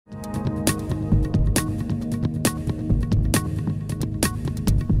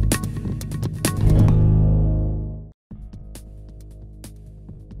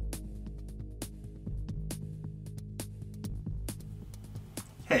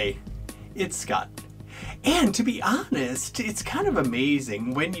It's Scott. And to be honest, it's kind of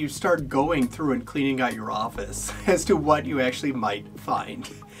amazing when you start going through and cleaning out your office as to what you actually might find.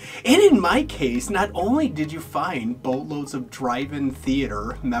 And in my case, not only did you find boatloads of drive-in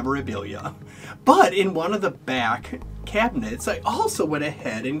theater memorabilia, but in one of the back cabinets, I also went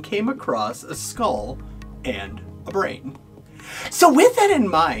ahead and came across a skull and a brain. So with that in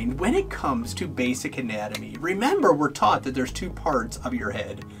mind, when it comes to basic anatomy, remember we're taught that there's two parts of your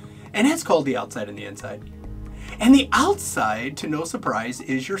head, and that's called the outside and the inside. And the outside, to no surprise,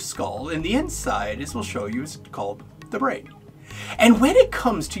 is your skull, and the inside, as we'll show you, is called the brain. And when it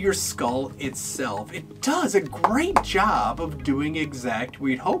comes to your skull itself, it does a great job of doing exactly what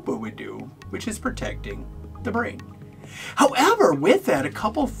we'd hope it would do, which is protecting the brain. However, with that, a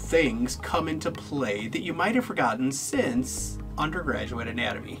couple things come into play that you might have forgotten since undergraduate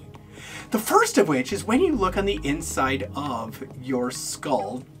anatomy. The first of which is when you look on the inside of your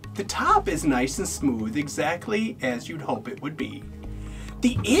skull, the top is nice and smooth, exactly as you'd hope it would be.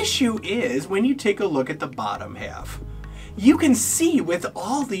 The issue is when you take a look at the bottom half. You can see with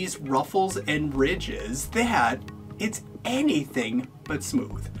all these ruffles and ridges that it's anything but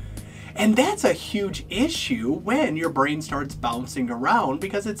smooth. And that's a huge issue when your brain starts bouncing around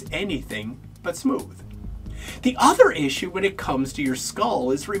because it's anything but smooth. The other issue when it comes to your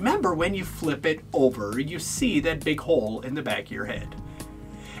skull is, remember, when you flip it over, you see that big hole in the back of your head.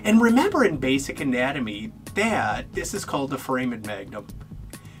 And remember in basic anatomy that this is called the foramen magnum.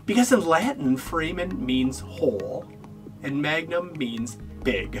 Because in Latin, foramen means hole, and magnum means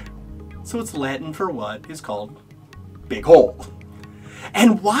big. So it's Latin for what is called big hole.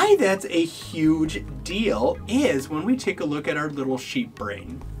 And why that's a huge deal is when we take a look at our little sheep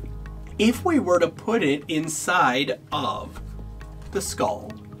brain. If we were to put it inside of the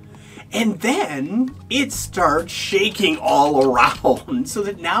skull, and then it starts shaking all around so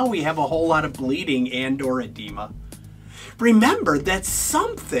that now we have a whole lot of bleeding and or edema. Remember that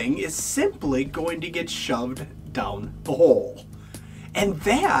something is simply going to get shoved down the hole. And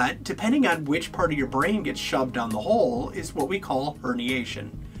that, depending on which part of your brain gets shoved down the hole, is what we call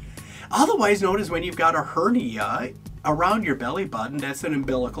herniation. Otherwise known as when you've got a hernia around your belly button, that's an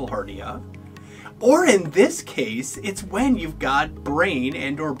umbilical hernia. Or in this case, it's when you've got brain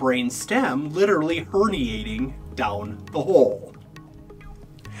and or brain stem literally herniating down the hole.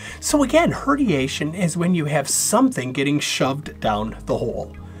 So again, herniation is when you have something getting shoved down the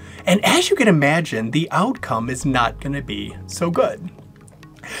hole. And as you can imagine, the outcome is not going to be so good.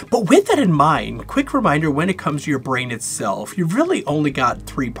 But with that in mind, quick reminder, when it comes to your brain itself, you've really only got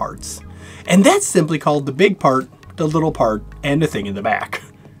three parts. And that's simply called the big part, the little part, and the thing in the back.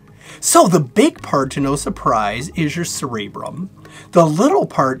 So the big part, to no surprise, is your cerebrum. The little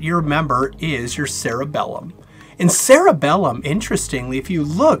part, you remember, is your cerebellum. And cerebellum, interestingly, if you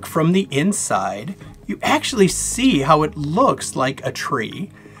look from the inside, you actually see how it looks like a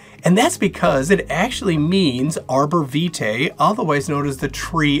tree. And that's because it actually means arbor vitae, otherwise known as the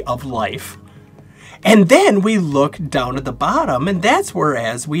tree of life. And then we look down at the bottom, and that's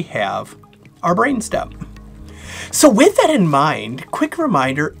whereas we have our brainstem. So with that in mind, quick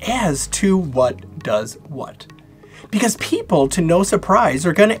reminder as to what does what. Because people, to no surprise,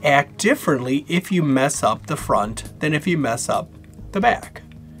 are going to act differently if you mess up the front than if you mess up the back.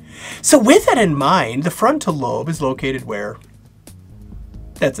 So with that in mind, the frontal lobe is located where?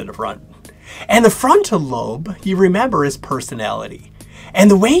 That's in the front. And the frontal lobe, you remember, is personality. And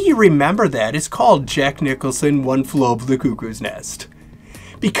the way you remember that is called Jack Nicholson, One Flew Over the Cuckoo's Nest.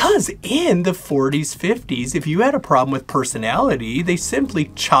 Because in the 40s, 50s, if you had a problem with personality, they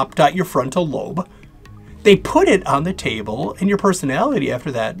simply chopped out your frontal lobe. They put it on the table, and your personality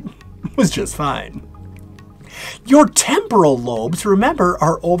after that was just fine. Your temporal lobes, remember,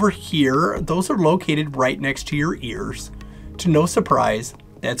 are over here. Those are located right next to your ears. To no surprise,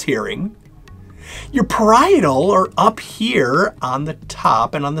 that's hearing. Your parietal are up here on the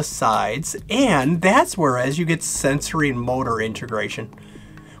top and on the sides, and that's whereas you get sensory and motor integration,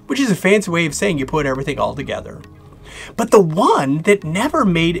 which is a fancy way of saying you put everything all together. But the one that never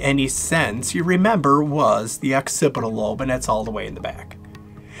made any sense, you remember, was the occipital lobe, and that's all the way in the back.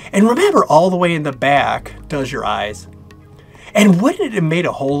 And remember, all the way in the back does your eyes. And wouldn't it have made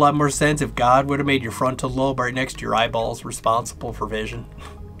a whole lot more sense if God would have made your frontal lobe right next to your eyeballs responsible for vision?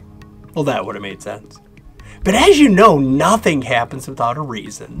 Well, that would have made sense. But as you know, nothing happens without a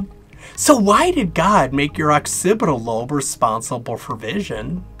reason. So why did God make your occipital lobe responsible for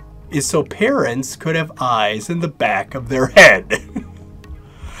vision? Is so parents could have eyes in the back of their head.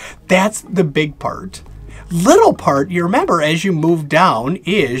 That's the big part. Little part, you remember, as you move down,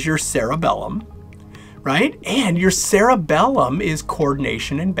 is your cerebellum. right? And your cerebellum is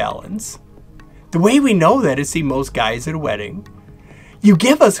coordination and balance. The way we know that is, see, most guys at a wedding, you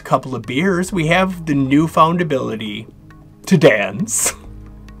give us a couple of beers, we have the newfound ability to dance.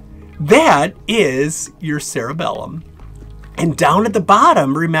 That is your cerebellum. And down at the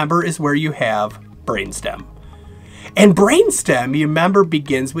bottom, remember, is where you have brainstem. And brainstem, you remember,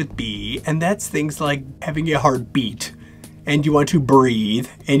 begins with B, and that's things like having a heartbeat, and you want to breathe,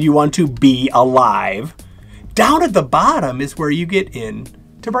 and you want to be alive. Down at the bottom is where you get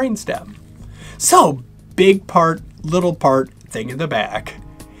into brainstem. So, big part, little part, thing in the back.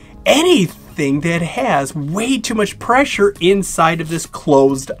 Anything that has way too much pressure inside of this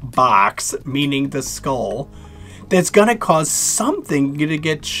closed box, meaning the skull, that's going to cause something to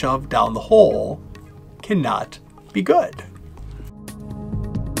get shoved down the hole, cannot be good.